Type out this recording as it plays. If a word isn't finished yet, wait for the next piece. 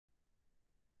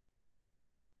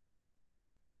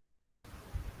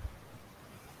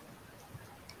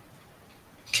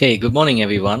Okay, good morning,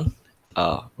 everyone.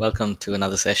 Welcome to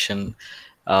another session.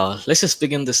 Let's just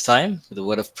begin this time with a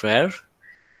word of prayer.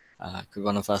 Could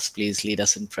one of us please lead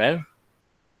us in prayer?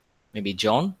 Maybe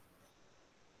John?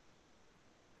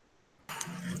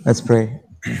 Let's pray.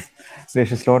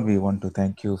 Gracious Lord, we want to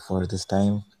thank you for this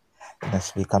time.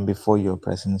 As we come before your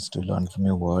presence to learn from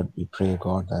your word, we pray,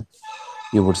 God, that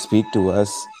you would speak to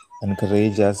us,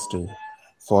 encourage us to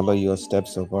follow your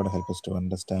steps. Oh God, help us to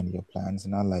understand your plans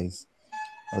in our lives.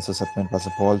 Also submit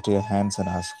Pastor Paul to your hands and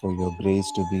ask for your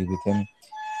grace to be with him,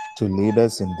 to lead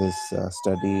us in this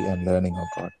study and learning, oh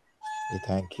God. We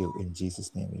thank you. In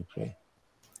Jesus' name we pray.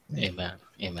 Amen. Amen.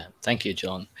 Amen. Thank you,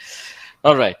 John.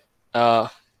 All right. Uh,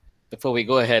 Before we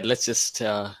go ahead, let's just do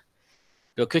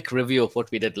a quick review of what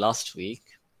we did last week.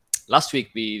 Last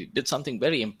week, we did something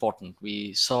very important.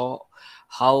 We saw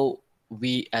how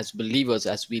we, as believers,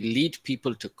 as we lead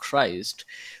people to Christ,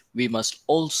 we must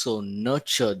also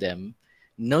nurture them,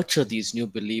 nurture these new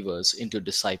believers into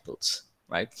disciples,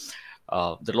 right?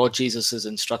 The Lord Jesus's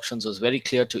instructions was very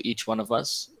clear to each one of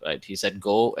us, right? He said,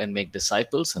 "Go and make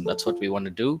disciples," and that's what we want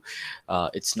to do.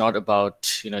 It's not about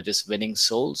just winning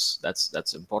souls.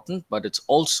 That's important, but it's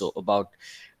also about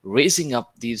raising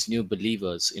up these new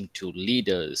believers into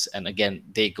leaders, and again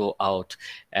they go out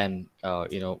and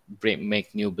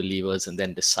make new believers and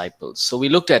then disciples. So we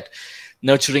looked at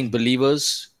nurturing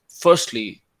believers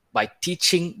firstly by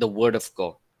teaching the word of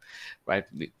God, right?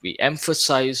 We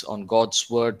emphasize on God's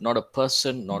word, not a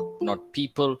person, not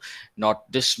people,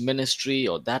 not this ministry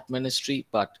or that ministry,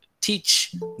 but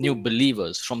teach new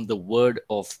believers from the word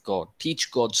of God.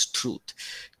 Teach God's truth.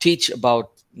 Teach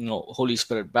about Holy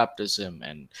Spirit baptism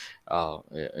and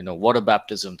water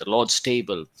baptism, the Lord's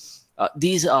table.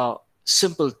 These are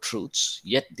simple truths,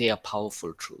 yet they are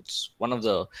powerful truths. One of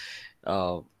the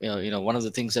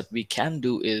things that we can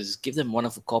do is give them one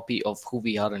of a copy of who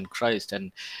we are in Christ.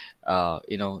 And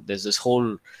there's this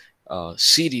whole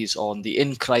series on the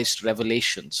in Christ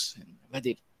revelations, where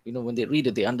they, when they read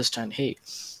it, they understand, hey,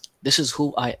 this is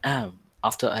who I am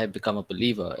after I have become a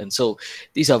believer. And so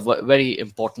these are very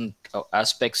important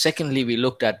aspects. Secondly, we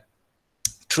looked at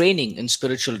training in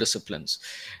spiritual disciplines.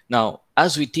 Now,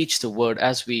 as we teach the word,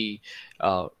 as we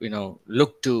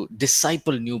look to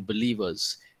disciple new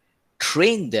believers,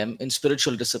 train them in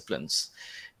spiritual disciplines,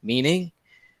 meaning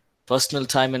personal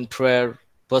time in prayer,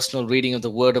 personal reading of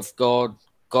the Word of God,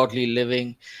 godly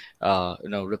living,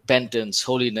 repentance,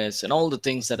 holiness, and all the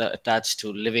things that are attached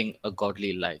to living a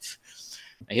godly life.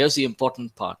 Now, here's the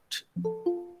important part.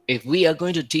 If we are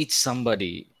going to teach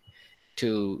somebody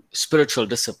to spiritual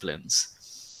disciplines,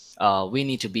 we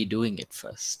need to be doing it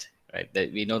first, right?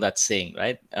 We know that saying,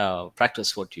 right?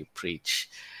 Practice what you preach.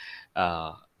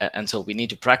 And so we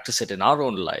need to practice it in our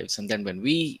own lives. And then when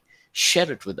we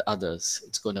share it with others,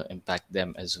 it's going to impact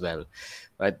them as well,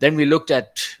 right? Then we looked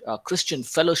at Christian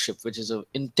fellowship, which is an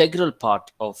integral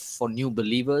part of for new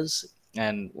believers.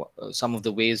 And some of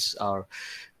the ways are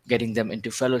getting them into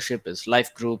fellowship is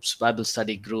life groups, Bible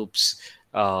study groups,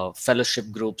 fellowship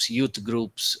groups, youth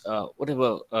groups,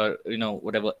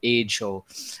 whatever age or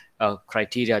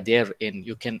criteria they're in.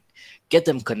 You can get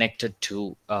them connected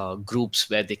to groups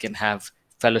where they can have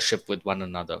fellowship with one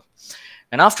another.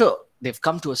 And after they've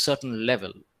come to a certain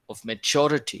level of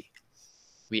maturity,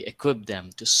 we equip them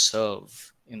to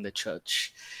serve in the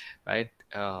church, right?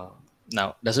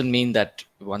 Now, doesn't mean that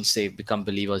once they become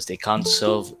believers, they can't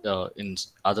serve in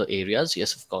other areas.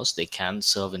 Yes, of course, they can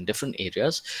serve in different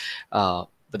areas. But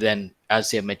then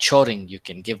as they're maturing, you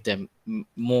can give them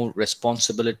more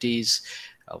responsibilities,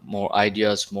 more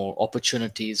ideas, more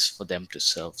opportunities for them to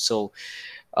serve. So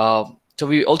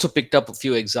we also picked up a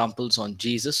few examples on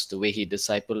Jesus, the way he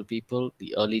discipled people,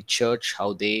 the early church,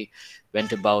 how they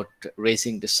went about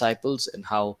raising disciples, and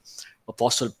how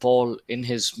Apostle Paul in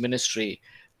his ministry,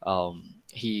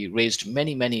 he raised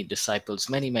many, many disciples,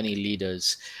 many, many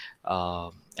leaders,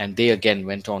 and they again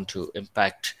went on to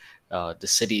impact the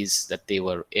cities that they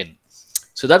were in.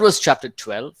 So that was chapter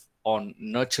 12 on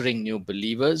nurturing new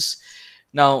believers.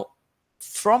 Now,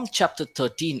 from chapter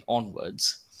 13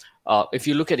 onwards, if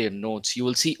you look at your notes, you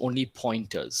will see only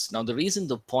pointers. Now, the reason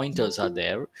the pointers are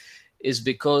there is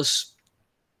because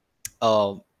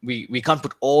we can't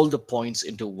put all the points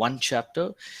into one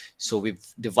chapter. So we've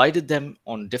divided them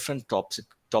on different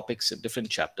topics in different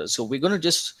chapters. So we're going to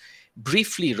just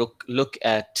briefly look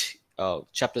at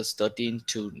chapters 13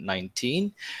 to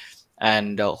 19.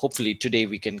 And hopefully today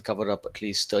we can cover up at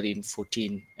least 13,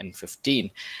 14, and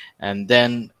 15. And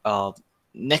then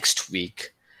next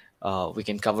week, we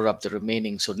can cover up the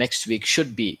remaining. So next week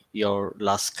should be your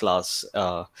last class,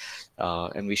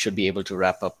 and we should be able to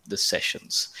wrap up the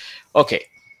sessions. Okay,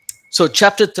 so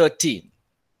chapter 13.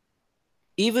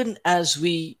 even as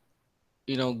we,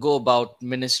 go about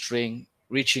ministering,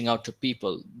 reaching out to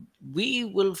people, we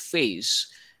will face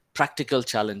practical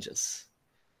challenges,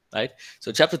 right?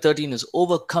 So chapter 13 is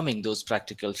overcoming those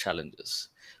practical challenges.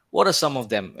 What are some of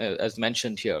them? As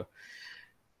mentioned here: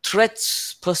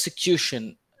 threats,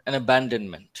 persecution, and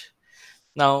abandonment.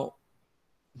 Now,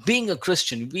 being a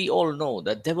Christian, we all know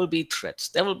that there will be threats,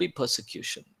 there will be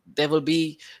persecution, there will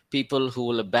be people who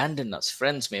will abandon us.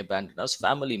 Friends may abandon us,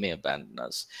 family may abandon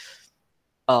us.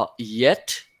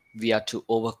 Yet, we are to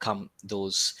overcome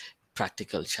those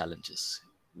practical challenges.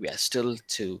 We are still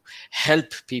to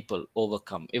help people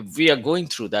overcome. If we are going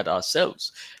through that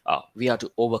ourselves, we are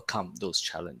to overcome those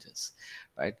challenges,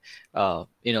 right?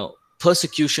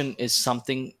 Persecution is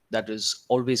something that is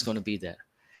always going to be there,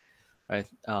 right?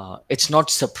 It's not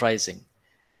surprising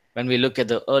when we look at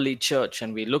the early church,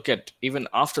 and we look at even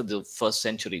after the first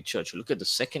century church, look at the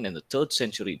second and the third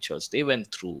century church. They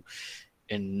went through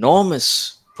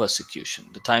enormous persecution.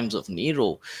 The times of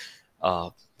Nero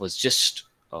was just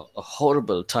a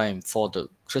horrible time for the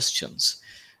Christians.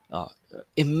 uh,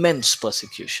 Immense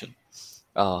persecution.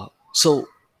 So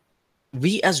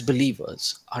we as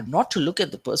believers are not to look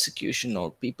at the persecution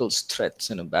or people's threats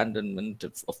and abandonment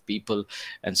of people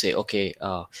and say, okay,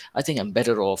 I think I'm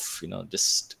better off,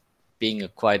 just being a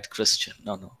quiet Christian.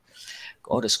 No, no.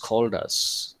 God has called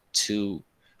us to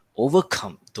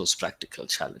overcome those practical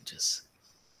challenges.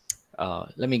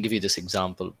 Let me give you this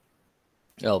example.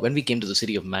 When we came to the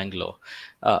city of Bangalore,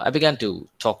 I began to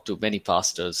talk to many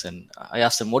pastors, and I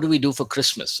asked them, what do we do for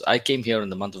Christmas? I came here in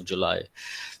the month of July.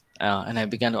 And I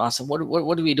began to ask them, what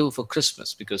do we do for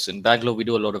Christmas? Because in Bangalore, we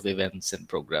do a lot of events and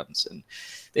programs. And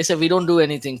they said, we don't do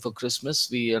anything for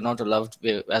Christmas. We are not allowed,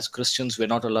 as Christians, we're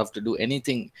not allowed to do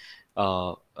anything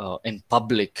in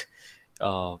public,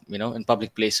 in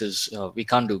public places. We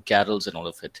can't do carols and all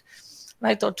of it. And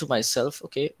I thought to myself,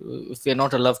 okay, if we're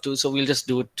not allowed to, so we'll just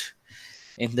do it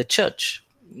in the church.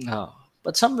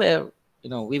 But somewhere,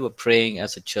 we were praying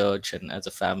as a church and as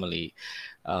a family,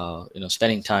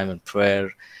 spending time in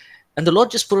prayer, and the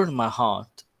Lord just put it in my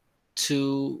heart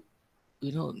to,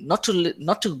 not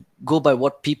to go by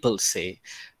what people say,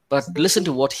 but listen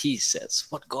to what He says,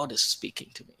 what God is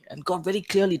speaking to me. And God very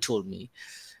clearly told me,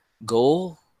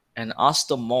 go and ask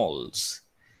the malls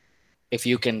if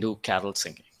you can do carol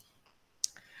singing.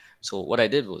 So what I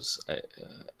did was,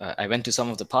 I went to some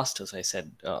of the pastors. I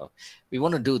said, we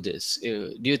want to do this.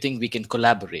 Do you think we can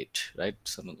collaborate, right?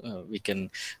 So we can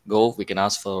go, we can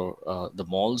ask for the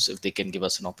malls if they can give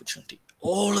us an opportunity.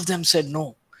 All of them said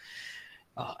no.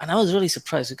 And I was really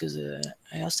surprised, because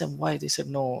I asked them why. They said,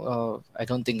 no, I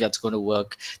don't think that's going to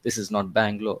work. This is not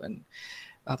Bangalore. And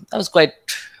I was quite,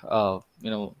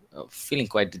 feeling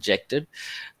quite dejected.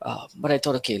 But I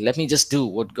thought, okay, let me just do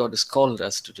what God has called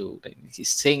us to do. Like, He's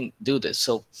saying, do this.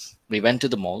 So we went to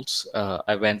the malls.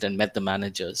 I went and met the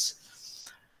managers.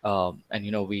 And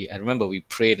I remember we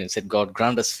prayed and said, God,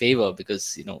 grant us favor,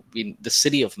 because the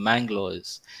city of Mangalore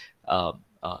is,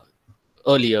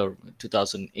 earlier,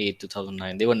 2008,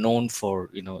 2009, they were known for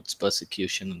its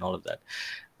persecution and all of that.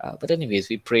 But anyways,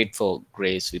 we prayed for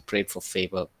grace, we prayed for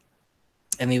favor,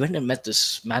 and we went and met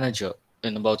this manager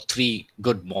in about three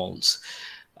good malls,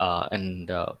 and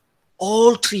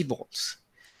all three malls,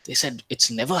 they said,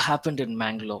 it's never happened in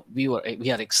Mangalore. We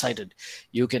are excited.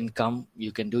 You can come,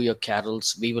 you can do your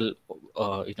carols. We will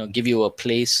give you a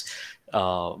place.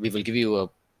 We will give you a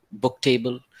book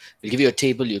table. We'll give you a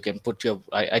table. You can put your,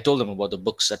 I told them about the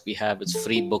books that we have. It's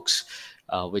free books,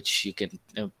 which you can,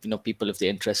 people, if they're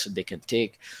interested, they can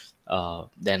take.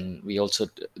 Then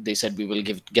they said, we will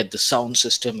get the sound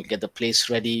system, we get the place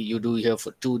ready. You do here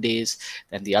for 2 days.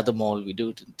 Then the other mall, we do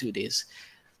it in 2 days.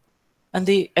 And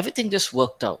everything just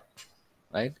worked out,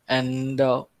 right? And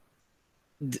on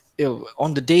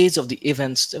the days of the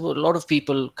events, there were a lot of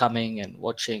people coming and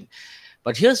watching.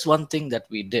 But here's one thing that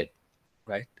we did,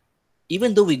 right?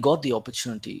 Even though we got the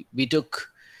opportunity, we took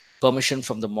permission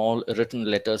from the mall, a written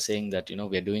letter saying that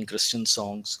we're doing Christian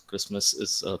songs. Christmas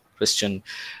is a Christian,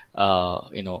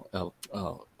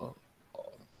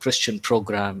 Christian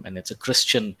program, and it's a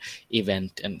Christian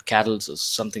event, and carols is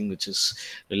something which is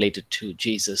related to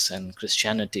Jesus and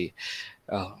Christianity.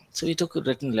 So we took a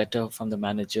written letter from the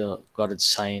manager, got it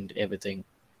signed, everything.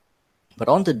 But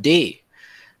on the day,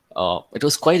 it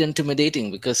was quite intimidating,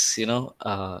 because we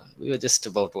were just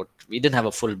we didn't have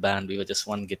a full band. We were just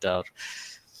one guitar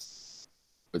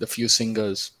with a few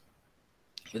singers.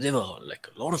 But there were like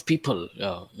a lot of people,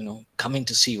 coming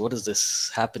to see what is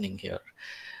this happening here.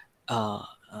 Uh,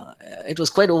 it was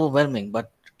quite overwhelming. But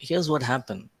here's what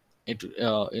happened.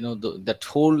 That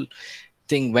whole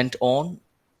thing went on,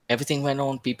 Everything went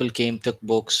on. People came, took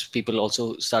books. People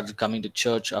also started coming to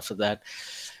church after that.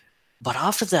 But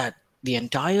after that, the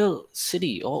entire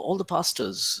city, all the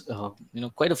pastors,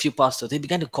 quite a few pastors, they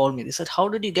began to call me. They said, "How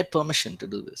did you get permission to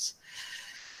do this?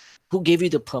 Who gave you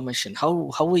the permission? How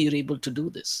were you able to do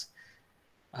this?"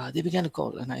 They began to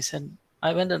call, and I said,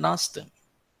 I went and asked them.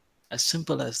 As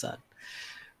simple as that.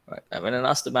 Right. I went and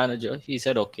asked the manager. He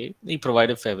said, okay. He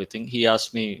provided for everything. He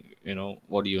asked me,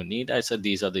 what do you need? I said,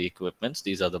 these are the equipments,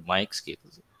 these are the mics,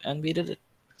 cables, and we did it.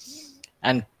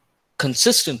 And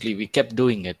consistently, we kept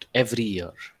doing it every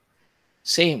year.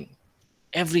 Same,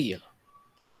 every year.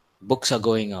 Books are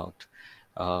going out.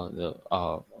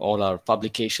 All our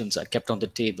publications are kept on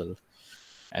the table.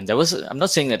 And I'm not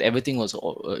saying that everything was,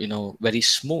 very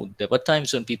smooth. There were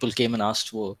times when people came and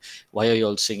asked, well, why are you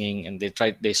all singing? And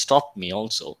they stopped me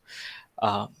also.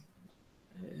 Uh,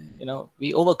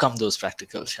 we overcome those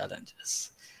practical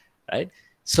challenges, right?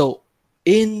 So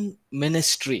in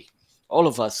ministry, all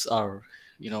of us are,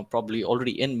 probably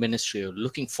already in ministry or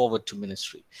looking forward to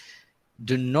ministry.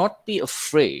 Do not be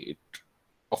afraid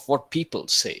of what people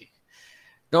say.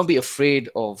 Don't be afraid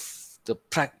of the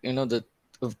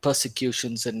of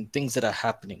persecutions and things that are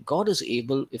happening. God is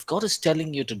able. If God is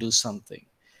telling you to do something,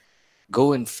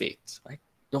 go in faith, right?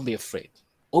 Don't be afraid.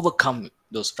 Overcome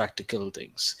those practical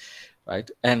things, right?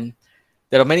 And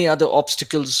there are many other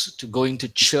obstacles to going to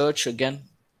church. Again,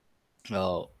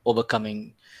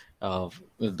 overcoming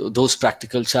those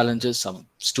practical challenges. Some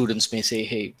students may say,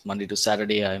 hey, Monday to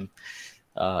Saturday I'm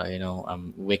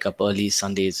wake up early.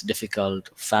 Sunday is difficult.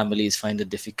 Families find it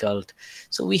difficult.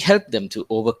 So we help them to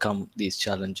overcome these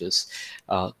challenges.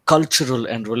 Cultural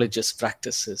and religious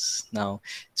practices. Now,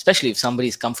 especially if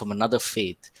somebody's come from another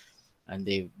faith and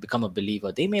they become a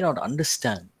believer, they may not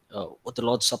understand what the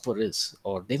Lord's Supper is,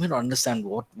 or they may not understand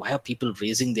why are people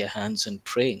raising their hands and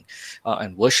praying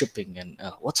and worshiping, and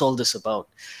what's all this about.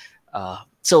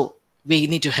 So we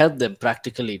need to help them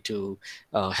practically to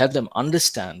help them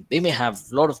understand. They may have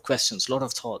a lot of questions, a lot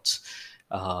of thoughts,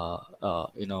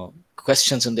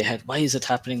 questions in their head. Why is it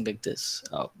happening like this?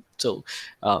 So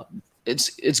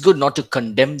it's good not to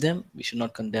condemn them. We should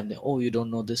not condemn them. Oh, you don't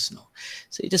know this? No.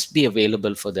 So you just be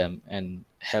available for them and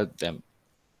help them,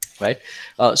 right?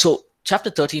 So chapter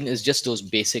 13 is just those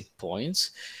basic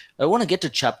points. I want to get to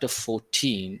chapter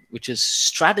 14, which is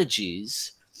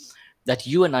strategies that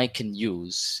you and I can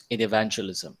use in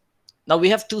evangelism. Now, we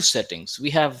have two settings.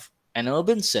 We have an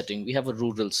urban setting, we have a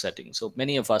rural setting. So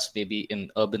many of us may be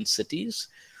in urban cities,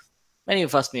 many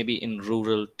of us may be in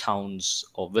rural towns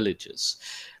or villages,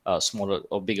 smaller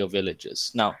or bigger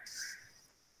villages. Now,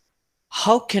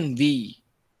 how can we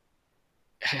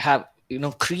have,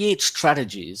 create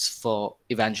strategies for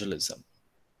evangelism,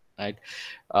 right?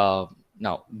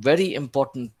 Now, very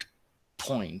important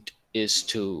point is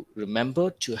to remember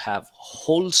to have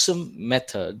wholesome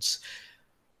methods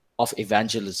of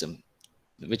evangelism,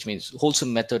 which means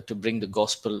wholesome method to bring the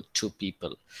gospel to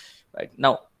people, right?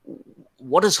 Now,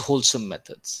 what is wholesome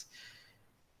methods?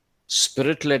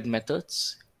 Spirit-led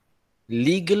methods,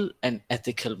 legal and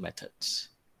ethical methods,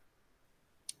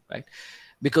 right?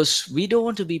 Because we don't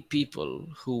want to be people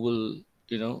who will,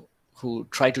 who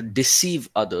try to deceive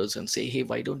others and say, hey,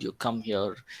 why don't you come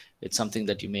here? It's something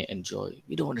that you may enjoy.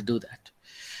 We don't want to do that.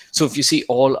 So if you see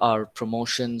all our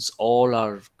promotions, all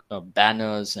our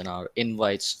banners and our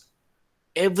invites,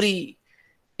 every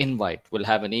invite will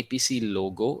have an APC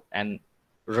logo and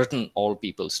written All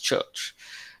People's Church,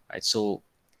 right? So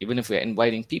even if we're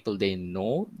inviting people, they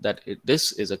know that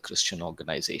this is a Christian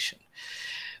organization,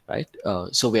 right?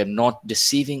 So we are not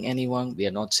deceiving anyone. We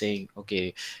are not saying,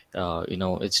 okay,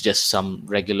 it's just some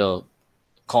regular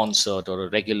concert or a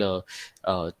regular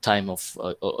time of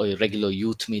a regular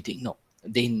youth meeting. No,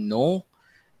 they know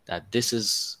that this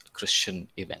is a Christian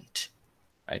event,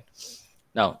 right?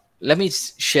 Now, let me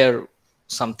share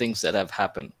some things that have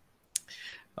happened.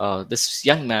 This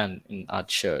young man in our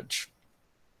church,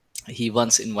 he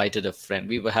once invited a friend.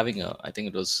 We were having I think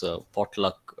it was a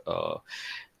potluck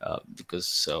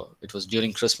because it was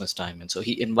during Christmas time. And so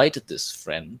he invited this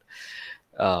friend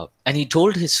and he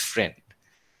told his friend,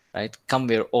 right, come,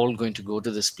 we're all going to go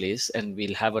to this place and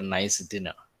we'll have a nice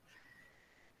dinner.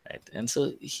 Right. And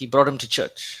so he brought him to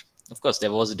church. Of course,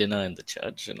 there was a dinner in the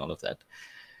church and all of that.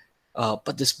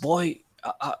 But this boy,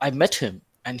 I met him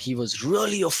and he was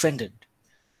really offended.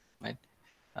 Right.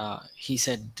 He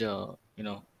said,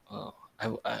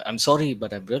 I'm sorry,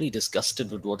 but I'm really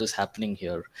disgusted with what is happening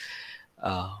here.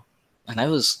 And I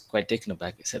was quite taken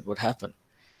aback. I said, what happened?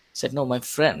 He said, no, my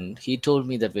friend, he told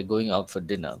me that we're going out for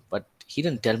dinner, but he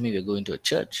didn't tell me we're going to a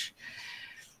church.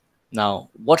 Now,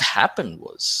 what happened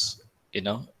was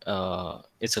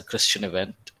it's a Christian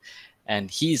event, and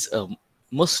he's a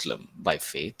Muslim by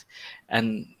faith.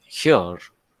 And here,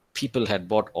 people had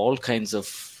bought all kinds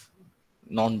of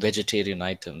non-vegetarian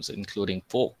items, including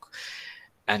pork,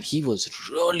 and he was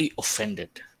really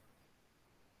offended,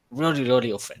 really,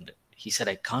 really offended. He said,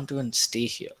 "I can't even stay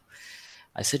here."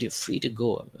 I said, "You're free to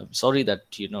go. I'm sorry that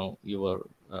you were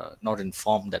not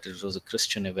informed that it was a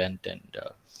Christian event." And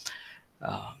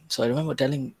so I remember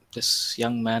telling this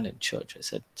young man in church, I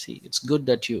said, "See, it's good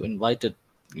that you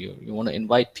want to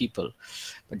invite people,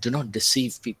 but do not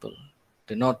deceive people.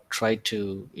 Do not try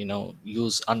to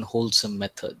use unwholesome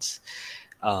methods."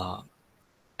 Uh,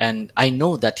 and I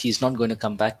know that he's not going to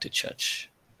come back to church,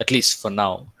 at least for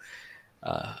now.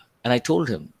 And I told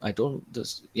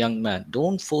this young man,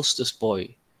 don't force this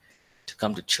boy to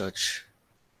come to church.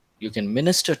 You can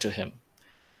minister to him,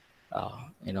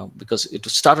 because it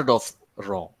started off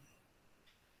wrong.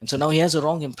 And so now he has a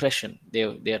wrong impression. They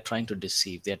are trying to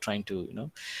deceive. They are trying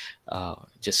to,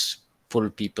 just pull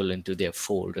people into their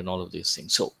fold and all of these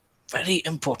things. So very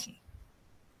important.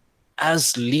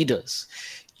 As leaders,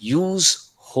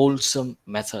 use wholesome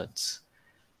methods,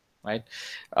 right?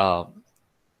 Uh,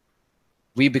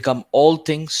 we become all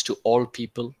things to all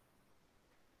people.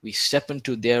 We step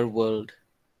into their world.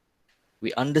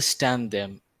 We understand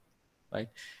them, right?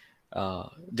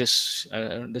 This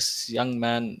young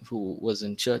man who was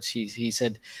in church, he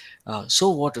said, "So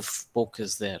what if pork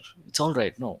is there? It's all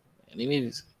right." No,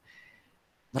 anyways,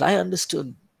 but I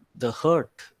understood the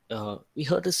hurt. We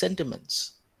hurt his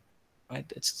sentiments, right?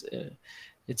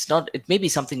 It's not. It may be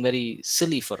something very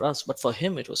silly for us, but for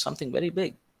him, it was something very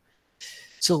big.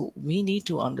 So we need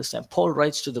to understand. Paul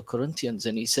writes to the Corinthians,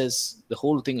 and he says the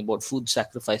whole thing about food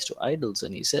sacrificed to idols,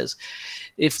 and he says,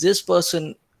 if this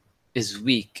person is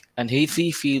weak, and if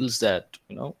he feels that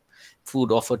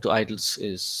food offered to idols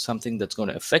is something that's going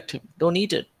to affect him, don't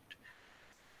eat it,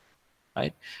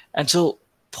 right? And so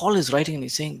Paul is writing, and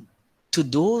he's saying, to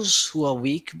those who are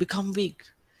weak, become weak.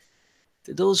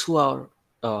 To those who are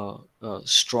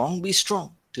strong, be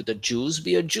strong. To the Jews,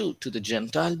 be a Jew. To the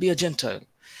Gentile, be a Gentile,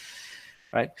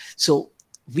 right? So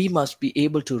we must be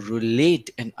able to relate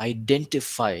and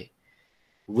identify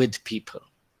with people.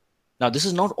 Now, this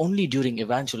is not only during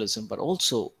evangelism, but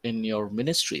also in your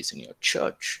ministries, in your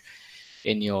church,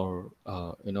 in your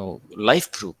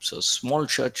life groups or small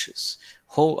churches,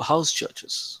 house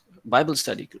churches, Bible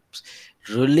study groups.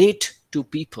 Relate to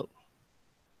people,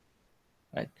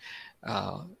 right?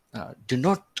 Do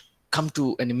not come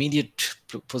to an immediate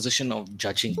position of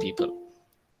judging people,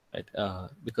 right?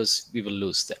 Because we will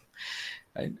lose them.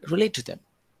 Right? Relate to them,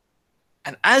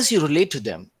 and as you relate to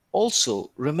them,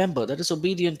 also remember that it's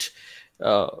obedient.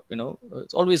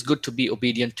 It's always good to be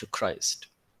obedient to Christ.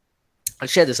 I'll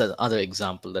share this as another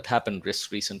example that happened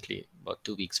just recently, about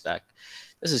 2 weeks back.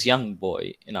 There's this young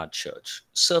boy in our church,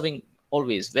 serving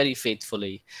always very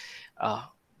faithfully,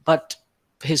 but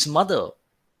his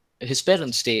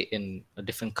parents stay in a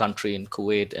different country in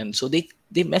Kuwait, and so they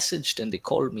messaged and they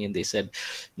called me and they said,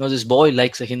 this boy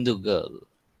likes a Hindu girl.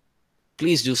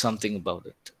 Please do something about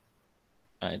it,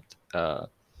 right?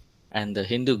 And the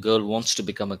Hindu girl wants to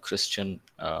become a Christian.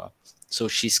 So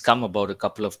she's come about a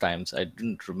couple of times. I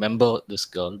didn't remember this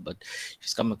girl, but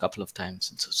she's come a couple of times.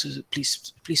 And so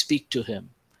please speak to him.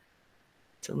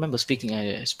 So I remember speaking.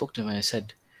 I spoke to him and I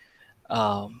said,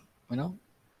 I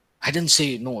didn't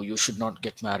say, no, you should not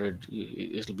get married.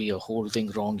 It'll be a whole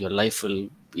thing wrong. Your life will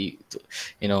be,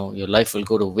 your life will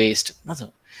go to waste.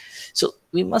 Nothing. So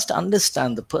we must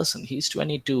understand the person. He's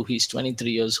 22, he's 23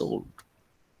 years old,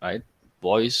 right?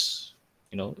 Boys,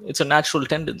 it's a natural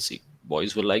tendency.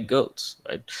 Boys will like girls,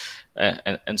 right?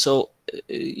 And so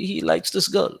he likes this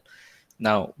girl.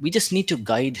 Now, we just need to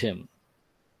guide him,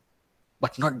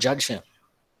 but not judge him,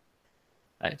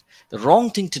 right? The wrong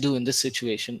thing to do in this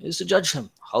situation is to judge him.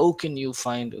 How can you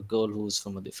find a girl who's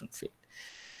from a different faith?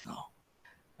 No,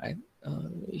 right?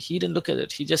 He didn't look at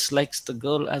it. He just likes the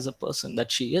girl as a person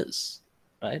that she is,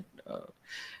 right?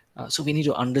 So we need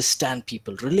to understand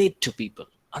people, relate to people,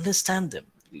 understand them.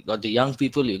 You got the young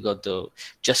people, you got the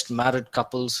just married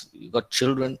couples, you got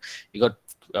children, you got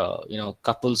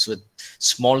couples with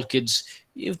small kids.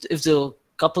 If the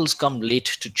couples come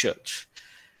late to church,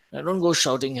 I don't go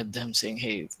shouting at them saying,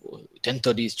 "Hey,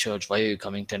 10:30 is church. Why are you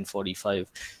coming 10:45?"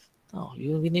 No,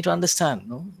 we need to understand.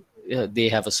 No, they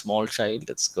have a small child.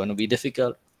 It's going to be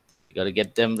difficult. You got to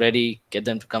get them ready, get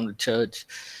them to come to church.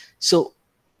 So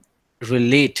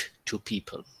relate to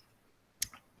people,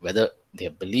 whether they're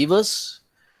believers,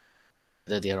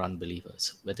 whether they are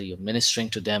unbelievers, whether you're ministering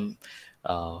to them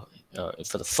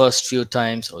for the first few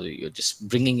times, or you're just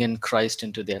bringing in Christ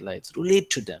into their lives. Relate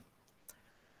to them.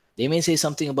 They may say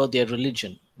something about their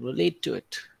religion. Relate to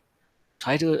it.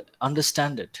 Try to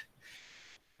understand it.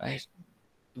 Right?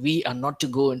 We are not to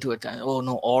go into it and, oh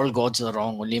no, all gods are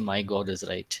wrong, only my God is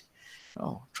right.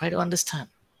 No, try to understand.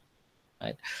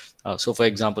 Right? So, for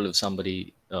example, if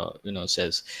somebody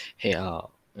says, "Hey,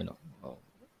 you know,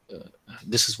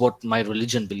 this is what my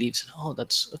religion believes," oh,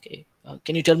 that's okay.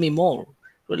 Can you tell me more?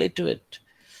 Relate to it.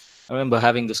 I remember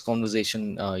having this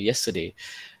conversation yesterday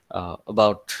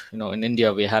about, in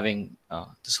India we're having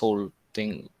this whole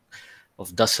thing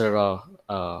of Dasara.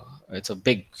 It's a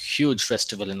big, huge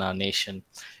festival in our nation.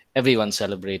 Everyone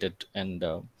celebrated, and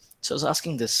so I was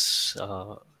asking this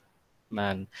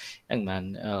man, young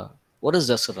man, what is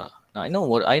Dasara? Now, I know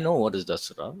what is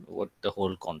Dasara, what the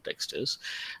whole context is,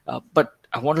 but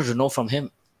I wanted to know from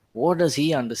him, what does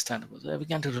he understand about it? I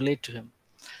began to relate to him.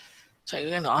 So I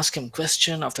began to ask him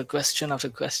question after question after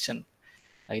question.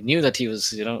 I knew that he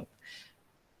was,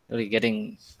 really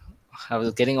getting, I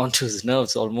was getting onto his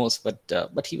nerves almost,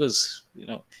 but he was,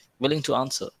 willing to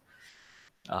answer.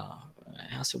 Uh,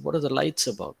 I asked him, what are the lights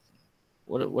about?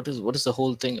 What is the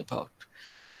whole thing about?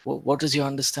 What is your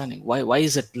understanding? Why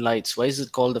is it lights? Why is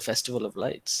it called the Festival of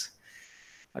Lights?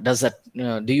 Does that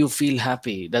do you feel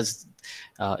happy? Does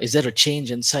is there a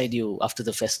change inside you after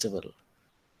the festival?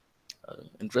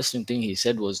 Interesting thing he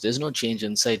said was, there's no change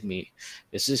inside me.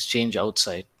 There's just change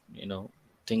outside.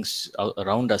 Things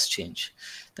around us change.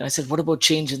 Then I said, what about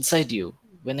change inside you?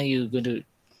 When are you going to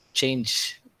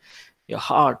change your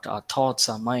heart, our thoughts,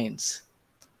 our minds?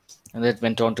 And that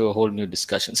went on to a whole new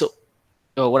discussion. So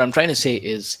what I'm trying to say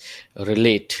is,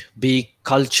 relate, be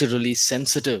culturally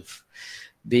sensitive,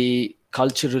 be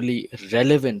culturally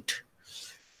relevant.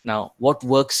 Now, what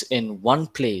works in one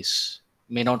place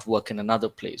may not work in another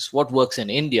place. What works in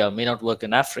India may not work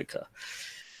in Africa.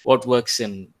 What works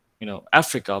in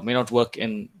Africa may not work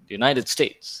in the United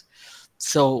States.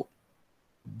 So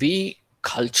be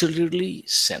culturally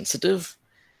sensitive,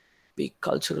 be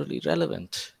culturally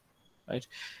relevant, right?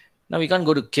 Now we can't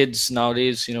go to kids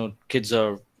nowadays. Kids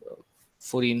are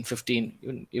 14,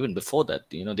 15, even before that.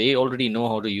 They already know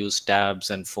how to use tabs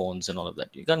and phones and all of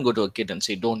that. You can't go to a kid and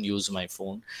say, don't use my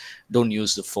phone, don't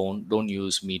use the phone, don't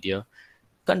use media.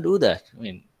 Can't do that. I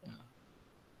mean,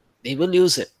 they will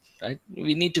use it, right?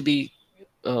 We need to be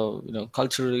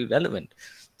culturally relevant,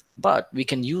 but we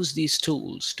can use these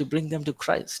tools to bring them to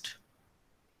Christ,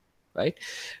 right?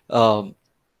 um,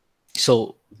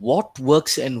 so what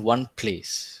works in one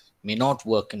place may not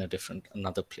work in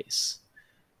another place.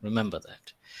 Remember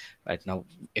that. Right now,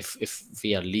 if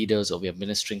we are leaders or we are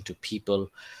ministering to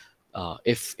people,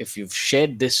 if you've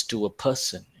shared this to a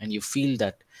person and you feel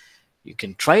that you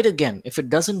can try it again, if it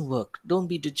doesn't work, don't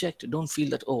be dejected. Don't feel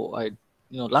that, oh,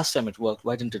 last time it worked,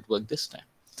 why didn't it work this time?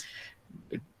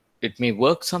 It may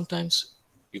work sometimes.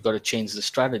 You got to change the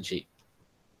strategy.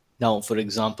 Now, for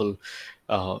example,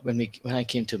 when I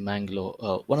came to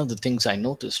Bangalore, one of the things I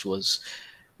noticed was,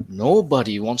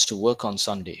 nobody wants to work on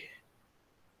Sunday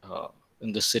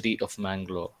in the city of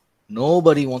Bangalore.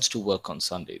 Nobody wants to work on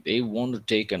Sunday. They want to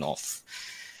take an off,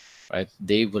 right?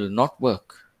 They will not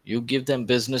work. You give them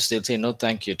business, they'll say, no,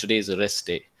 thank you. Today is a rest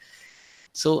day.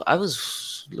 So I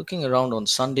was looking around on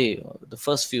Sunday, the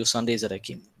first few Sundays that I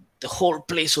came, the whole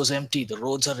place was empty. The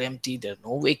roads are empty. There are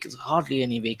no vehicles, hardly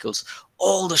any vehicles.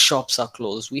 All the shops are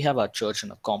closed. We have our church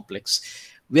in a complex.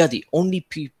 We are the only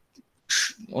people,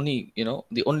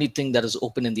 the only thing that is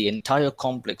open in the entire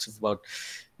complex of about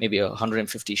maybe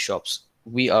 150 shops.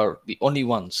 We are the only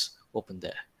ones open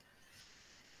there.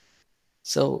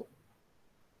 So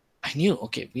I knew,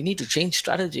 okay, we need to change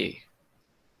strategy,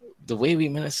 the way we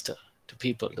minister to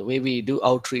people, the way we do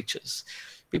outreaches.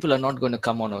 People are not going to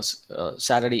come on a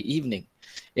Saturday evening.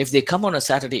 If they come on a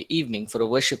Saturday evening for a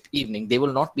worship evening, they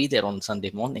will not be there on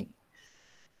Sunday morning.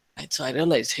 Right? So I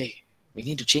realized, hey, we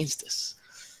need to change this.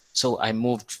 So I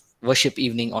moved worship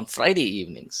evening on Friday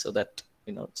evenings, so that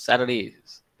Saturday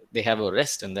they have a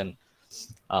rest, and then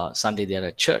Sunday they're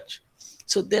at church.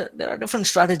 So there are different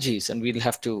strategies, and we'll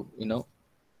have to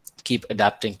keep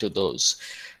adapting to those.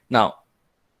 Now,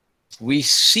 we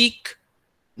seek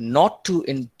not to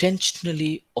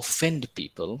intentionally offend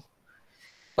people,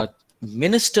 but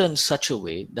minister in such a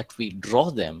way that we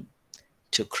draw them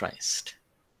to Christ.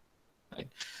 Right?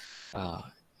 Uh,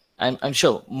 I'm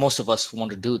sure most of us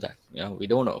want to do that. We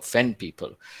don't want to offend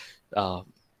people. Uh,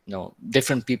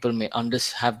 Different people may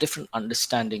have different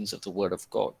understandings of the Word of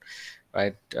God,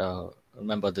 right?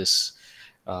 Remember this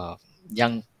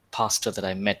young pastor that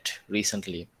I met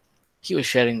recently. He was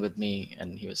sharing with me,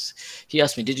 and he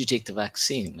asked me, did you take the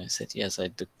vaccine? I said, yes, I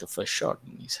took the first shot.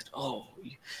 And he said, oh,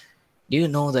 do you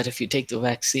know that if you take the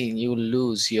vaccine, you will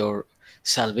lose your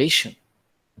salvation?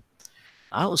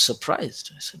 I was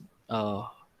surprised. I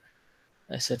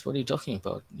said, what are you talking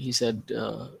about? He said,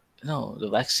 no, the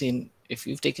vaccine, if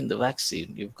you've taken the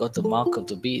vaccine, you've got the mark of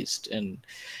the beast, and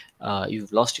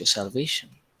you've lost your salvation.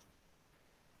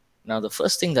 Now, the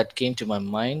first thing that came to my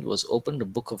mind was open the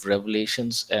book of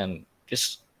Revelations and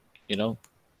just, you know,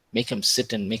 make him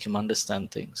sit and make him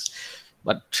understand things.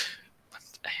 But,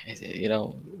 you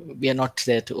know, we are not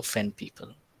there to offend people.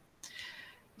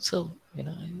 So, you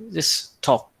know, just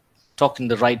talk in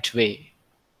the right way,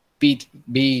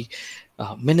 be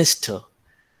minister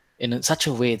in such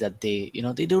a way that they, you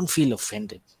know, they don't feel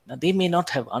offended. Now, they may not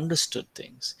have understood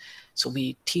things, so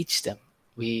we teach them.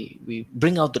 We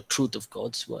bring out the truth of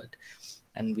God's word,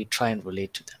 and we try and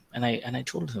relate to them. And I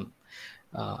told him,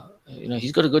 you know,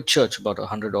 he's got a good church, about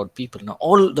 100 odd people. Now,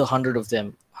 all the 100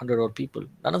 odd people,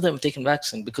 none of them have taken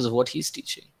vaccine because of what he's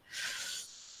teaching,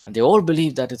 and they all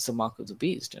believe that it's the mark of the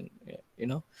beast, and you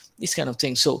know, these kind of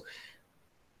things. So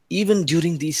even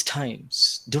during these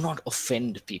times, do not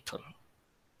offend people.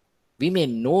 We may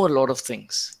know a lot of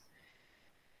things,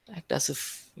 act as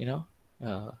if, you know,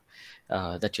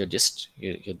 that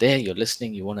you're there, you're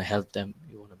listening, you want to help them,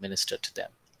 you want to minister to them,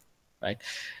 right?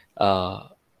 uh,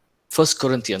 1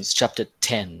 Corinthians chapter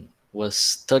 10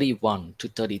 verse 31 to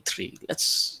 33.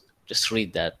 Let's just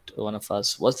read that. One of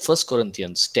us was 1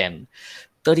 Corinthians 10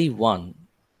 31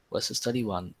 verses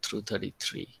 31 through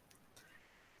 33.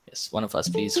 Yes, one of us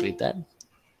please read that.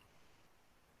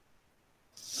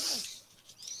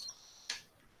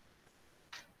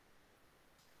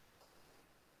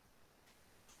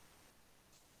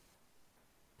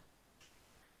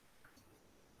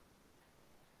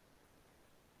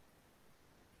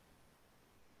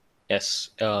 Yes.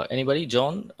 Anybody?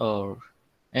 John or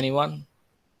anyone?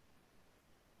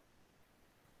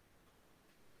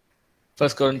 1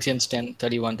 Corinthians 10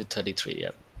 31 to 33.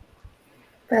 Yeah.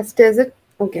 Pastor, is it?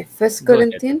 Okay. First Go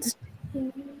ahead. Corinthians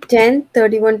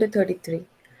 10:31 to 33.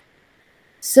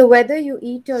 So whether you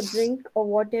eat or drink or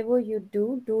whatever you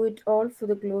do, do it all for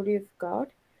the glory of God.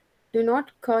 Do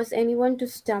not cause anyone to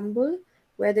stumble,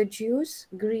 whether Jews,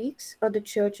 Greeks, or the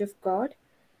church of God,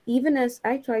 even as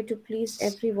I try to please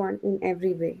everyone in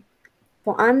every way.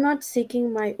 For I am not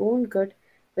seeking my own good,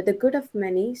 but the good of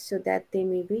many, so that they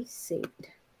may be saved.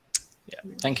 Yeah.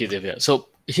 Thank you, Divya. So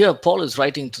here Paul is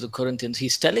writing to the Corinthians.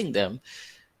 He's telling them,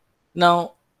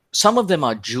 now, some of them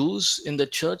are Jews in the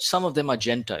church, some of them are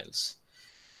Gentiles.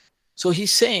 So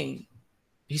he's telling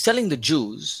the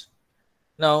Jews,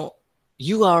 now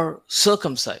you are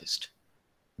circumcised,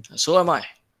 so am I.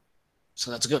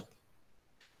 So that's good.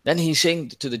 Then he's saying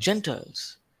to the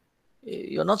Gentiles,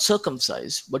 you're not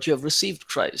circumcised, but you have received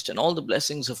Christ, and all the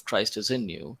blessings of Christ is in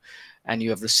you, and you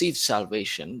have received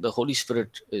salvation. The Holy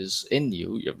Spirit is in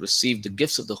you. You have received the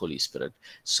gifts of the Holy Spirit.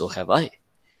 So have I.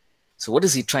 So what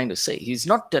is he trying to say? He's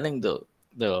not telling the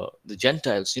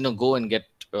Gentiles, you know, go and get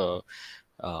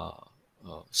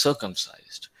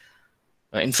circumcised.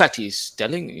 In fact, he's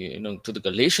telling, you know, to the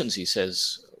Galatians, he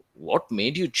says, what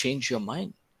made you change your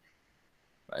mind?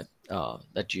 Right?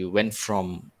 That you went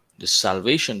from the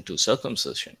salvation to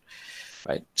circumcision,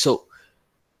 right? So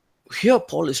here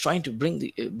Paul is trying to bring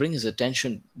the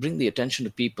attention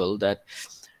to people that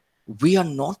we are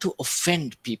not to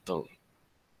offend people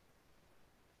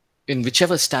in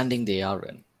whichever standing they are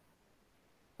in,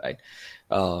 right?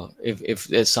 If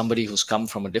there's somebody who's come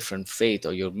from a different faith,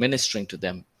 or you're ministering to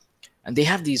them, and they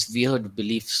have these weird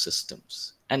belief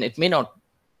systems, and it may not,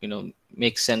 you know,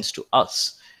 make sense to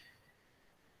us,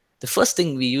 the first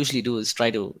thing we usually do is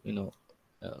try to, you know,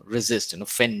 resist and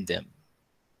offend them.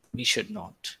 We should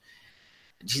not.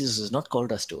 Jesus has not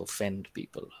called us to offend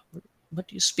people,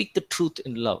 but you speak the truth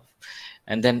in love,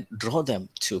 and then draw them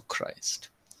to Christ,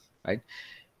 right?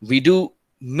 We do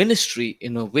ministry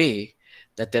in a way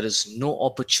that there is no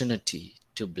opportunity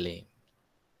to blame,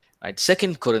 right?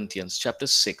 2 Corinthians chapter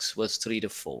 6 verse 3 to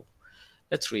 4.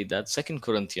 Let's read that. 2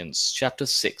 Corinthians chapter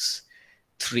 6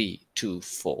 3 to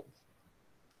 4.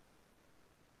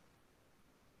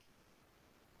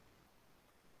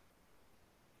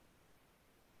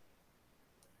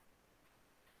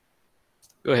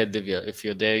 Go ahead, Divya. If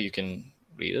you're there, you can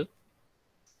read it.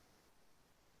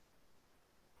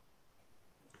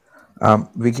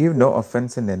 We give no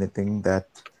offense in anything, that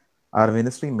our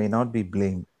ministry may not be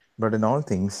blamed, but in all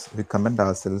things we commend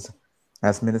ourselves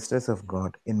as ministers of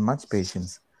God, in much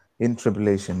patience, in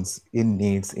tribulations, in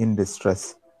needs, in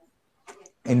distress,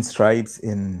 in stripes,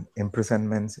 in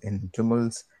imprisonments, in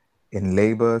tumults, in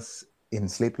labors, in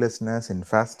sleeplessness, in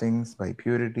fastings, by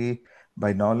purity,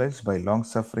 by knowledge, by long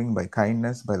suffering, by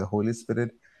kindness, by the Holy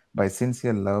Spirit, by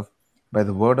sincere love, by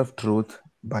the word of truth,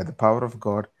 by the power of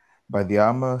God, by the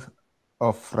armor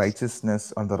of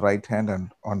righteousness on the right hand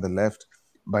and on the left,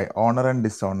 by honor and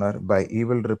dishonor, by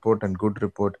evil report and good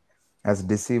report, as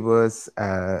deceivers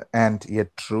and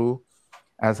yet true,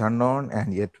 as unknown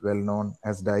and yet well known,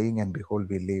 as dying and behold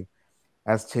we live,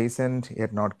 as chastened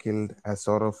yet not killed, as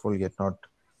sorrowful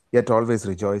yet always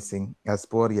rejoicing, as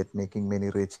poor yet making many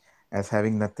rich, as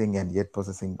having nothing and yet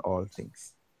possessing all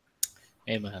things.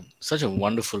 Amen. Such a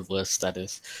wonderful verse that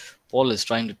is. Paul is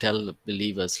trying to tell the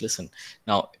believers, listen,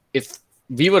 now if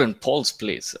we were in Paul's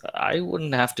place, I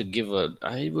wouldn't have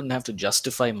to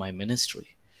justify my ministry,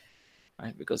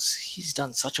 right? Because he's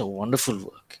done such a wonderful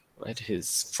work, right?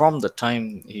 His from the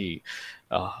time he,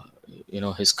 uh,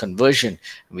 his conversion,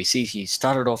 we see he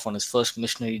started off on his first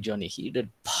missionary journey. He did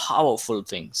powerful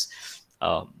things.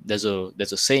 There's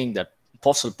a saying that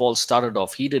Apostle Paul started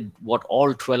off. He did what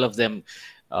all 12 of them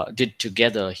did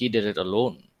together. He did it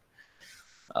alone,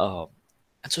 uh,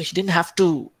 and so he didn't have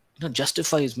to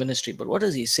justify his ministry. But what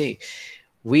does he say?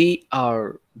 We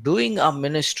are doing our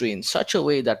ministry in such a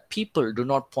way that people do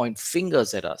not point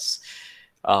fingers at us.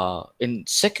 In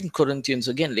Second Corinthians,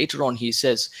 again later on, he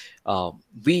says,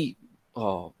 we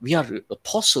are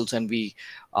apostles, and we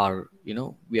are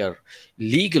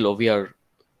legal, or we are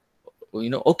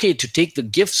okay to take the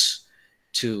gifts,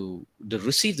 to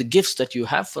receive the gifts that you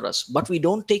have for us, but we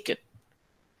don't take it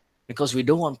because we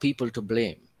don't want people to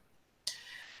blame,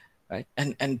 right?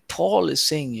 And Paul is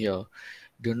saying here,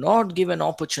 do not give an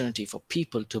opportunity for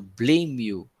people to blame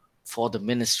you for the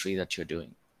ministry that you're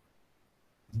doing.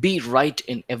 Be right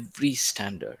in every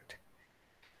standard,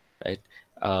 right?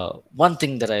 One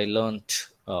thing that I learned,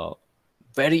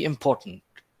 very important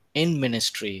in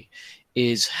ministry,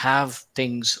 is have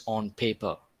things on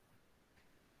paper,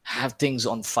 have things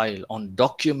on file, on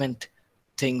document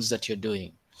things that you're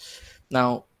doing.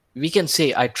 Now, we can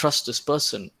say, I trust this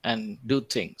person, and do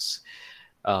things,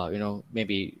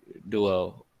 maybe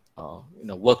do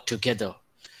work together.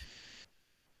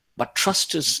 But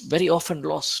trust is very often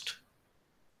lost,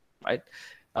 right?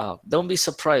 Don't be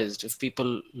surprised if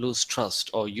people lose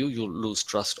trust, or you lose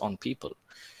trust on people.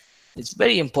 It's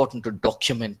very important to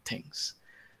document things,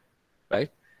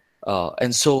 right?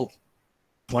 And so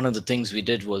one of the things we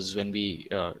did was, when we,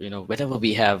 whenever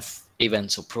we have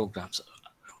events or programs,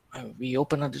 we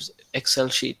open up this Excel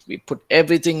sheet, we put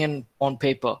everything in on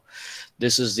paper.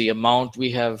 This is the amount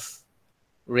we have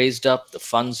raised up, the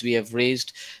funds we have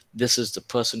raised. This is the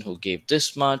person who gave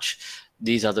this much.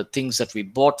 These are the things that we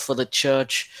bought for the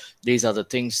church. These are the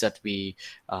things that we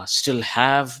still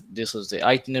have. This is the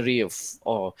itinerary of,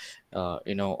 or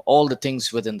all the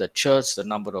things within the church, the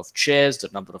number of chairs, the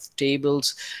number of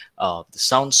tables, the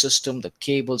sound system, the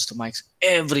cables, the mics,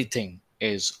 everything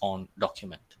is on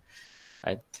document,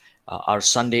 right? Our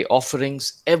Sunday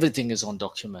offerings, everything is on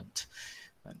document.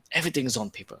 Everything is on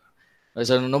paper.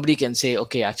 So nobody can say,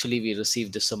 okay, actually we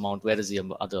received this amount, where is the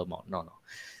other amount? No.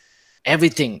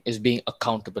 Everything is being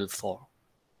accountable for.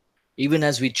 Even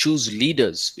as we choose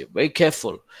leaders, we're very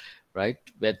careful, right?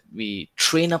 That we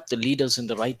train up the leaders in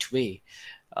the right way,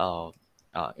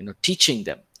 teaching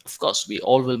them. Of course, we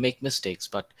all will make mistakes,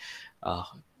 but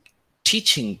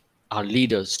teaching our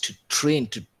leaders to train,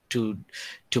 to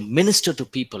minister to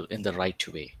people in the right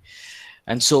way.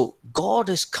 And so God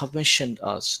has commissioned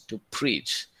us to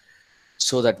preach,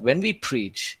 so that when we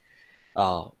preach,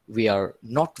 we are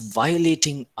not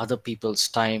violating other people's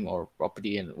time or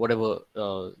property and whatever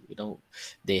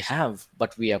they have,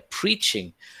 but we are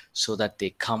preaching so that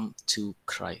they come to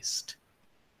Christ.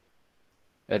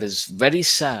 It is very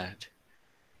sad,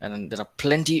 and there are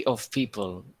plenty of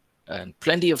people and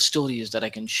plenty of stories that I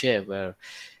can share where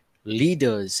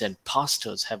leaders and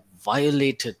pastors have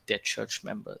violated their church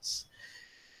members,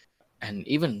 and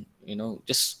even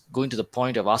just going to the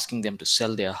point of asking them to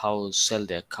sell their house, sell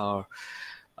their car.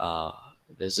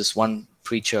 There's this one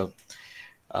preacher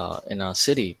in our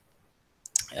city,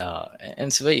 and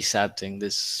it's a very sad thing.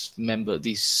 This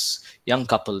young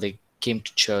couple, they came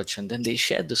to church, and then they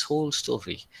shared this whole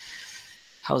story,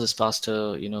 how this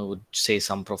pastor would say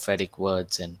some prophetic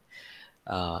words, and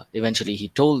eventually he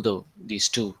told these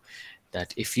two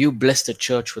that if you bless the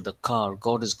church with a car,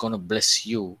 God is going to bless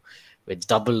you with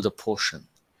double the portion.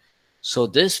 So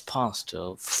this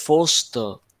pastor forced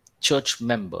the church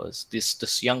members,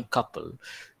 this young couple,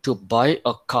 to buy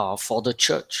a car for the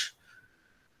church.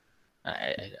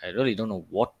 I really don't know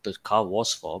what the car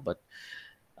was for, but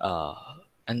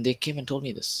and they came and told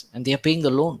me this, and they are paying the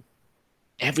loan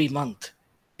every month.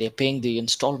 They're paying the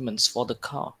installments for the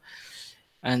car,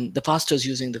 and the pastor's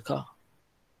using the car.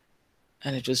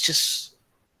 And it was just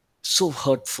so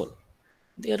hurtful.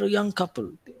 They are a young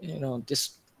couple,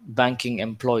 just banking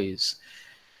employees.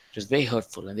 It was very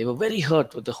hurtful, and they were very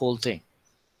hurt with the whole thing.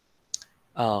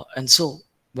 And so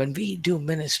when we do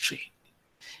ministry,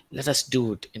 let us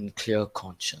do it in clear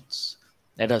conscience.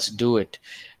 Let us do it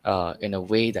in a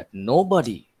way that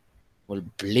nobody will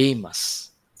blame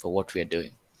us for what we are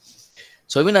doing.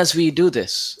 So even as we do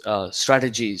this,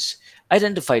 strategies,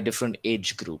 identify different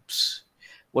age groups.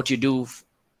 What you do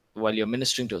while you're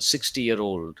ministering to a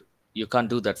 60-year-old, you can't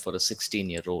do that for a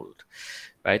 16-year-old,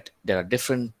 right? There are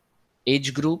different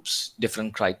age groups,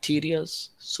 different criterias,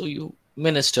 so you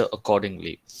minister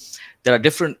accordingly. There are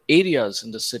different areas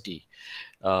in the city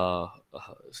uh,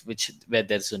 which where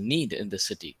there's a need in the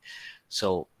city,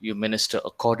 so you minister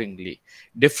accordingly.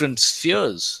 Different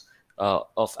spheres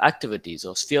of activities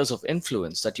or spheres of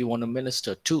influence that you want to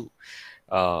minister to,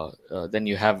 then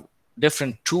you have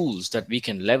different tools that we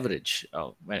can leverage,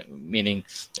 meaning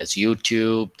there's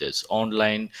YouTube, there's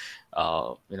online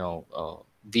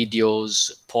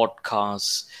videos,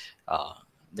 podcasts, uh,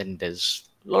 then there's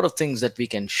a lot of things that we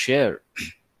can share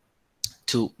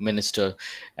to minister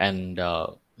and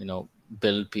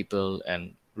build people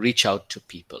and reach out to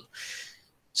people.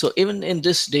 So even in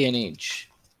this day and age,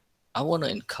 I want to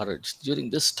encourage during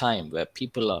this time where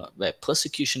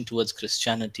persecution towards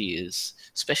Christianity is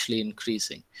especially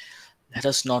increasing, let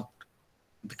us not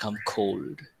become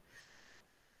cold.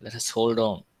 Let us hold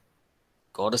on.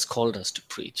 God has called us to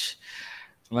preach.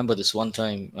 Remember this one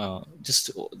time, just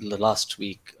the last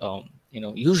week.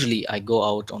 Usually I go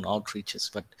out on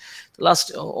outreaches, but the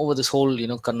last over this whole,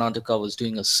 Karnataka was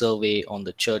doing a survey on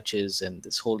the churches and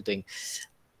this whole thing.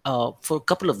 For a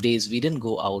couple of days, we didn't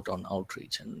go out on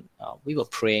outreach, and we were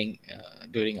praying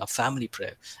during our family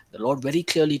prayer. The Lord very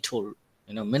clearly told,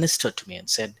 ministered to me and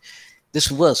said, this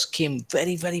verse came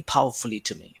very, very powerfully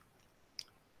to me. He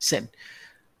said,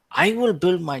 I will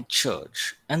build my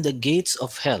church, and the gates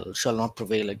of hell shall not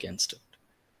prevail against it.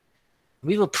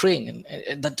 We were praying,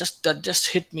 and that just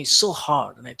hit me so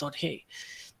hard. And I thought, hey,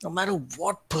 no matter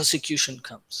what persecution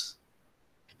comes,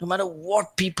 no matter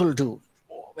what people do,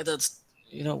 whether it's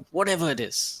whatever it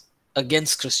is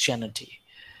against Christianity,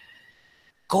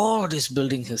 God is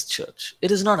building His church.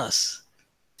 It is not us.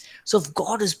 So if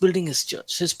God is building His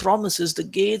church, His promise is the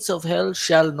gates of hell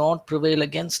shall not prevail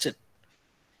against it.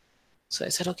 So I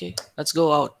said, okay, let's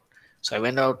go out. So I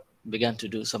went out, began to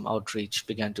do some outreach,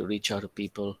 began to reach out to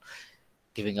people,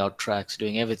 giving out tracts,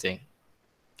 doing everything.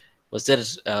 Was there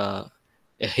a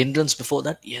hindrance before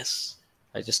that? Yes.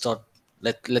 I just thought,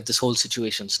 let this whole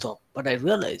situation stop. But I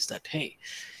realized that, hey,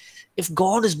 if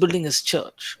God is building His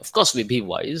church, of course we be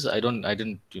wise. I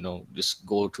didn't, just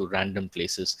go to random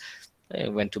places. I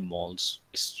went to malls,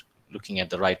 just looking at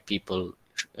the right people,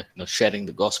 sharing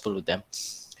the gospel with them.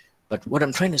 But what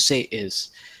I'm trying to say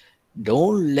is,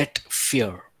 don't let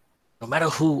fear, no matter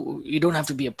who, you don't have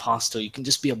to be a pastor, you can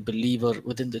just be a believer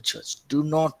within the church. Do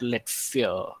not let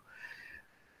fear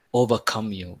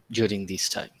overcome you during these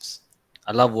times.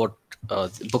 I love what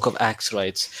the book of Acts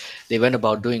writes. They went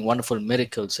about doing wonderful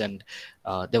miracles, and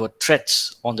there were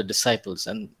threats on the disciples.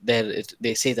 And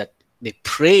they say that they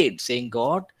prayed, saying,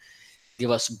 God,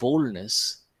 give us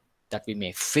boldness that we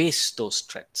may face those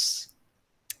threats.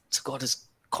 So God has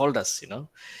called us,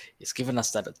 He's given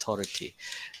us that authority.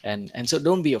 And so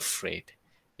don't be afraid.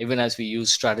 Even as we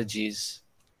use strategies,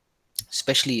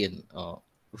 especially in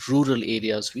rural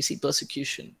areas, we see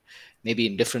persecution. Maybe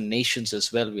in different nations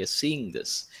as well, we are seeing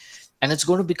this. And it's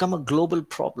going to become a global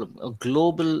problem. A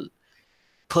global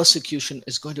persecution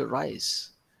is going to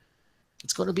rise.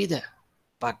 It's going to be there.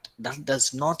 But that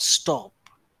does not stop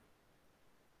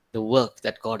the work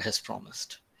that God has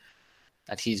promised,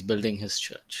 that He's building His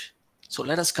church. So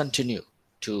let us continue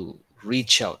to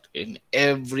reach out in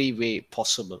every way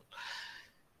possible,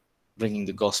 bringing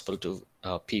the gospel to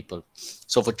people.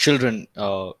 So for children,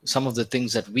 some of the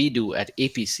things that we do at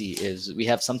APC is we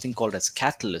have something called as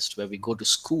Catalyst, where we go to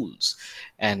schools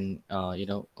and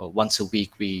once a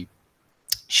week we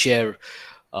share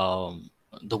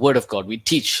the Word of God. We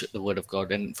teach the Word of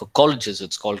God. And for colleges,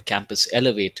 it's called Campus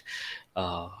Elevate.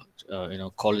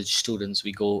 College students,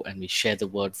 we go and we share the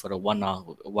word for a 1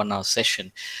 hour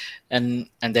session. And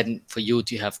then for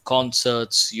youth, you have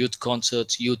concerts, youth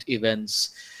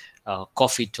events,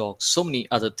 coffee talks, so many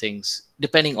other things.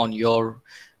 Depending on your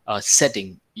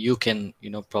setting, you can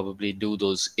probably do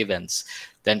those events.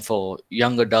 Then for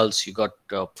young adults, you got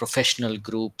professional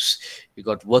groups, you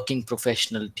got working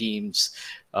professional teams,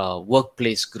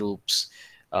 workplace groups.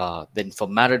 Then for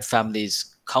married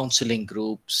families, counseling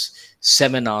groups,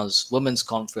 seminars, women's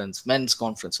conference, men's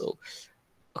conference. So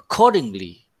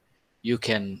accordingly, you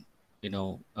can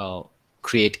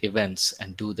create events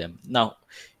and do them. Now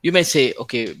you may say,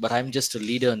 okay, but I'm just a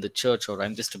leader in the church, or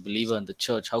I'm just a believer in the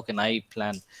church, how can I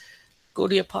plan? Go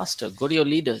to your pastor, go to your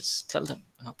leaders, tell them,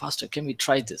 Pastor, can we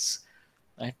try this?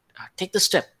 Right? Take the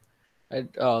step. Right?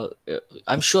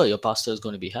 I'm sure your pastor is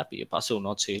going to be happy. Your pastor will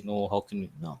not say, no, how can you?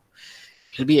 No.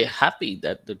 He'll be happy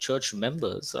that the church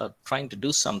members are trying to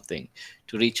do something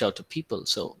to reach out to people.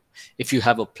 So if you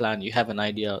have a plan, you have an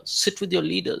idea, sit with your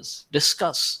leaders,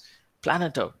 discuss, plan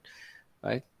it out,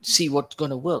 right? See what's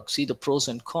going to work, see the pros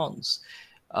and cons,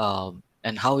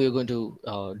 and how you're going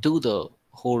to do the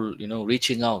whole,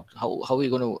 reaching out, how are you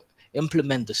going to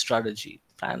implement the strategy,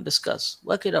 plan, discuss,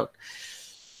 work it out.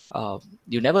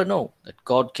 You never know that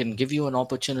God can give you an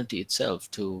opportunity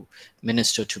itself to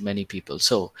minister to many people.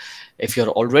 So if you're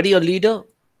already a leader,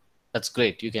 that's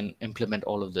great. You can implement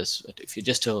all of this. But if you're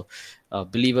just a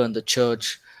believer in the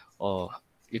church, or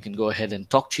you can go ahead and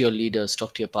talk to your leaders,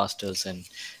 talk to your pastors, and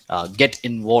get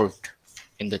involved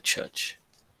in the church,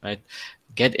 right?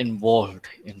 Get involved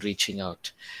in reaching out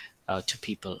to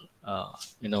people.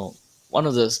 One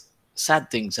of the sad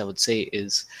things I would say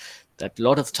is that a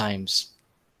lot of times,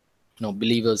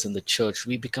 believers in the church,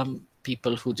 we become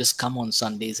people who just come on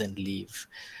Sundays and leave,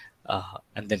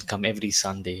 and then come every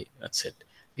Sunday. That's it.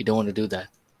 We don't want to do that.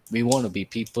 We want to be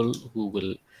people who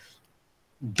will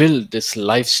build this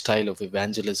lifestyle of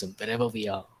evangelism wherever we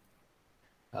are,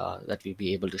 that we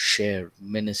be able to share,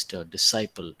 minister,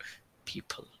 disciple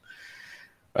people,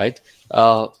 right?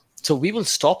 So we will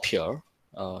stop here,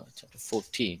 chapter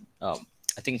 14.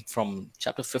 I think from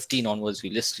chapter 15 onwards, we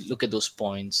just look at those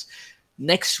points.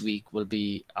 Next week will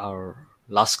be our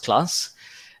last class,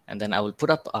 and then I will put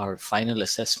up our final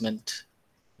assessment.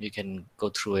 You can go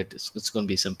through it. It's going to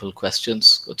be simple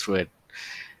questions. Go through it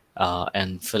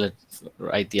and fill it,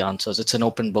 write the answers. It's an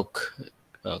open book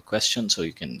question, so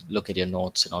you can look at your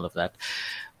notes and all of that.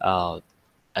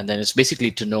 And then it's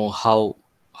basically to know how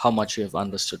much you have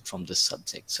understood from this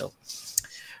subject. So,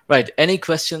 right. Any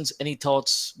questions? Any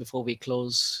thoughts before we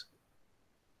close?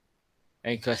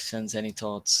 Any questions? Any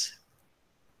thoughts?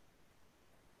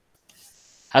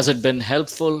 Has it been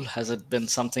helpful? Has it been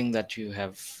something that you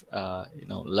have,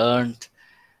 learned?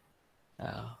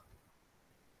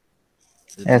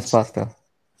 Yes, Pastor.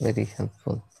 Very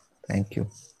helpful. Thank you.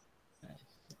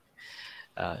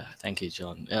 Thank you,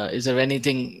 John. Is there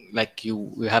anything like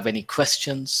you have any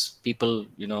questions? People,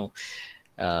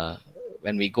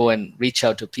 when we go and reach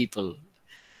out to people,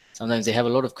 sometimes they have a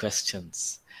lot of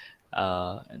questions.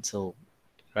 And so,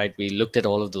 right, we looked at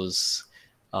all of those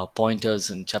pointers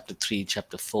in chapter 3,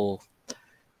 chapter 4.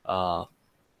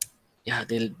 Yeah,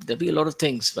 there'll be a lot of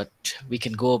things, but we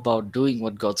can go about doing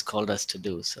what God's called us to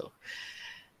do. So,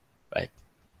 right.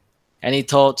 Any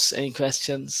thoughts, any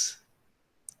questions?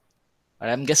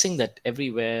 I'm guessing that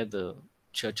everywhere the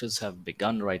churches have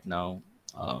begun right now.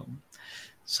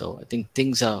 So I think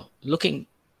things are looking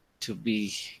to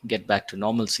get back to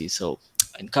normalcy. So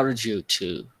I encourage you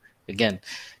to, again,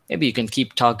 maybe you can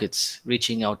keep targets,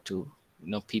 reaching out to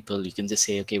people. You can just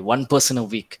say, okay, one person a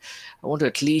week. I want to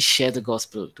at least share the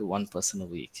gospel to one person a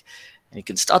week. And you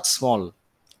can start small.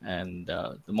 And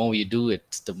the more you do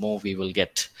it, the more we will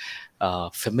get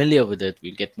familiar with it.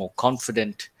 We'll get more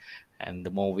confident. And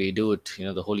the more we do it,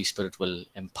 the Holy Spirit will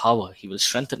empower. He will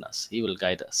strengthen us. He will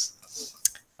guide us.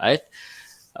 Right?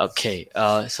 Okay.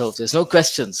 So if there's no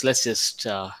questions, let's just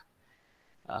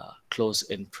close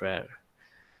in prayer.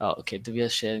 Okay. We are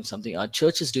sharing something. Our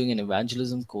church is doing an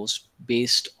evangelism course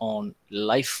based on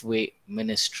Lifeway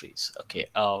Ministries. Okay.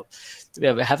 We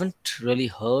haven't really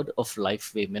heard of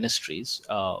Lifeway Ministries.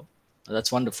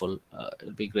 That's wonderful.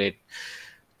 It'll be great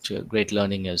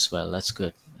learning as well. That's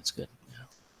good. That's good.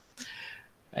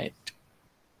 Right.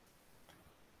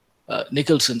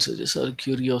 Nicholson says, just out of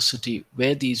curiosity,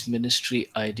 were these ministry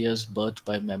ideas birthed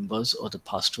by members or the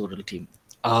pastoral team?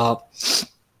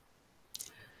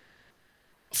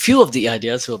 Few of the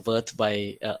ideas were birthed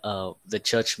by the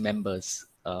church members.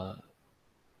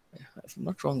 If I'm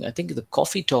not wrong, I think the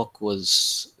coffee talk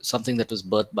was something that was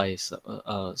birthed by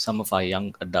some of our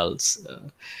young adults.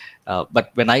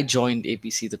 But when I joined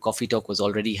APC, the coffee talk was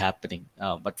already happening.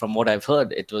 But from what I've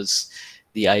heard, it was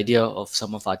the idea of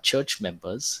some of our church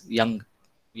members,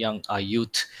 our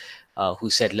youth, who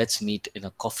said, let's meet in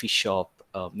a coffee shop,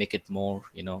 make it more,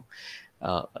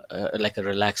 like a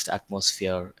relaxed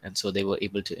atmosphere. And so they were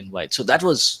able to invite. So that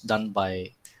was done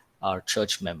by our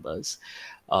church members.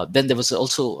 Then there was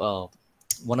also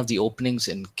one of the openings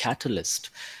in Catalyst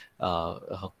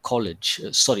College.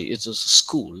 Sorry, it was a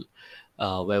school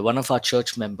where one of our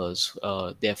church members,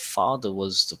 their father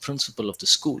was the principal of the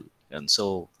school. And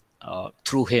so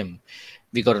through him,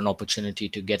 we got an opportunity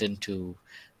to get into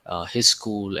his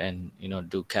school and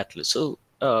do Catalyst. So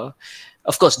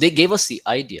of course they gave us the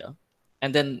idea,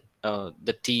 and then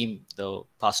the team, the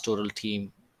pastoral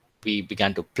team, we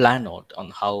began to plan out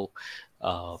on how,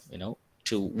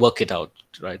 to work it out,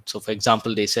 right? So, for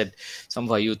example, they said, some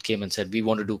of our youth came and said, we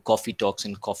want to do coffee talks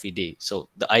and coffee day. So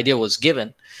the idea was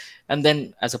given, and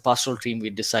then as a pastoral team,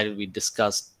 we decided, we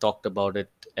discussed, talked about it,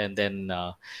 and then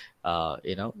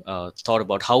thought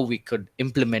about how we could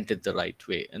implement it the right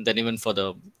way. And then even for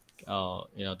the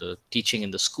the teaching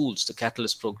in the schools, the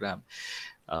Catalyst program,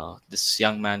 this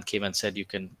young man came and said,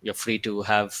 you're free to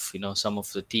have some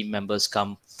of the team members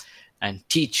come and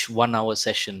teach 1 hour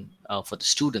session for the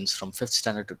students from 5th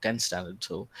standard to 10th standard.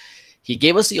 So he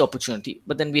gave us the opportunity,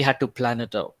 but then we had to plan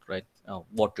it out, right?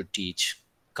 What to teach,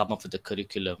 come up with the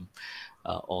curriculum,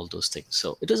 all those things.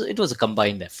 So it was a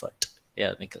combined effort.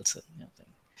 Yeah, Nicholson. Yeah,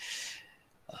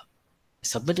 I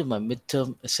submitted my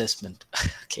midterm assessment.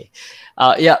 Okay.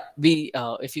 Yeah, we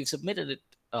if you've submitted it,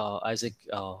 Isaac,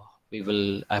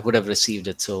 I would have received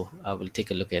it, so I will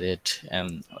take a look at it,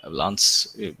 and I will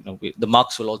answer. The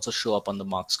marks will also show up on the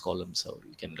marks column, so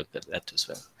you can look at that as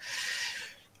well.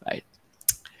 Right.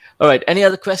 All right. Any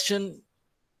other question?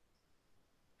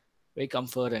 Ray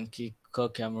Comfort and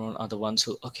Kirk Cameron are the ones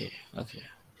who. Okay.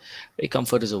 Ray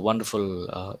Comfort is a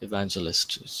wonderful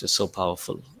evangelist. It's just so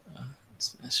powerful.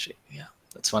 Yeah,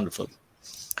 that's wonderful.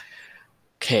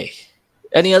 Okay.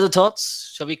 Any other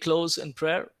thoughts? Shall we close in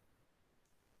prayer?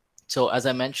 So, as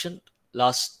I mentioned,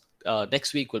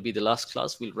 next week will be the last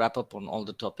class. We'll wrap up on all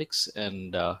the topics,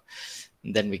 and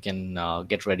then we can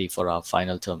get ready for our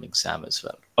final term exam as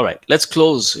well. All right, let's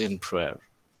close in prayer.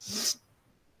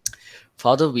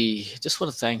 Father, we just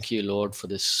want to thank you, Lord, for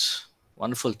this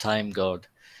wonderful time, God.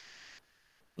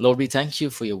 Lord, we thank you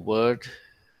for your word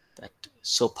that is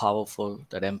so powerful,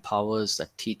 that empowers,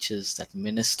 that teaches, that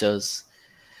ministers.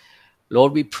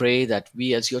 Lord, we pray that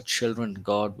we as your children,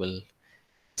 God, will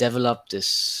develop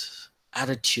this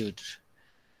attitude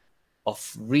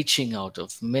of reaching out,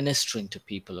 of ministering to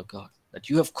people, oh God, that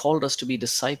you have called us to be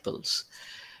disciples,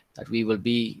 that we will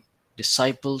be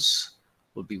disciples,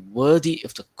 will be worthy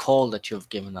of the call that you have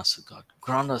given us, oh God.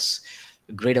 Grant us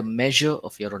a greater measure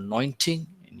of your anointing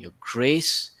and your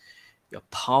grace, your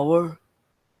power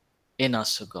in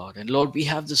us, oh God. And Lord, we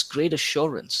have this great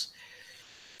assurance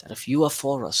that if you are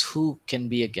for us, who can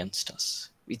be against us?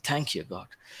 We thank you, God.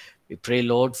 We pray,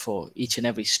 Lord, for each and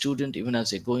every student, even as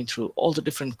they're going through all the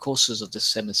different courses of this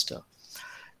semester,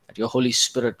 that your Holy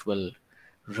Spirit will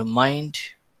remind,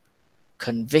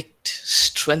 convict,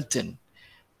 strengthen,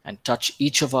 and touch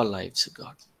each of our lives,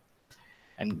 God.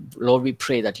 And Lord, we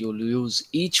pray that you will use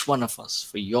each one of us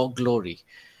for your glory,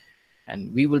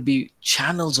 and we will be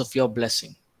channels of your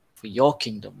blessing for your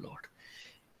kingdom, Lord.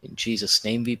 In Jesus'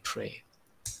 name we pray.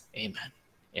 Amen.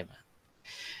 Amen.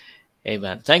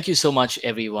 Amen. Thank you so much,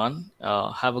 everyone.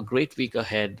 Have a great week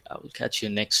ahead. I will catch you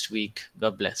next week.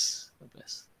 God bless. God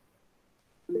bless.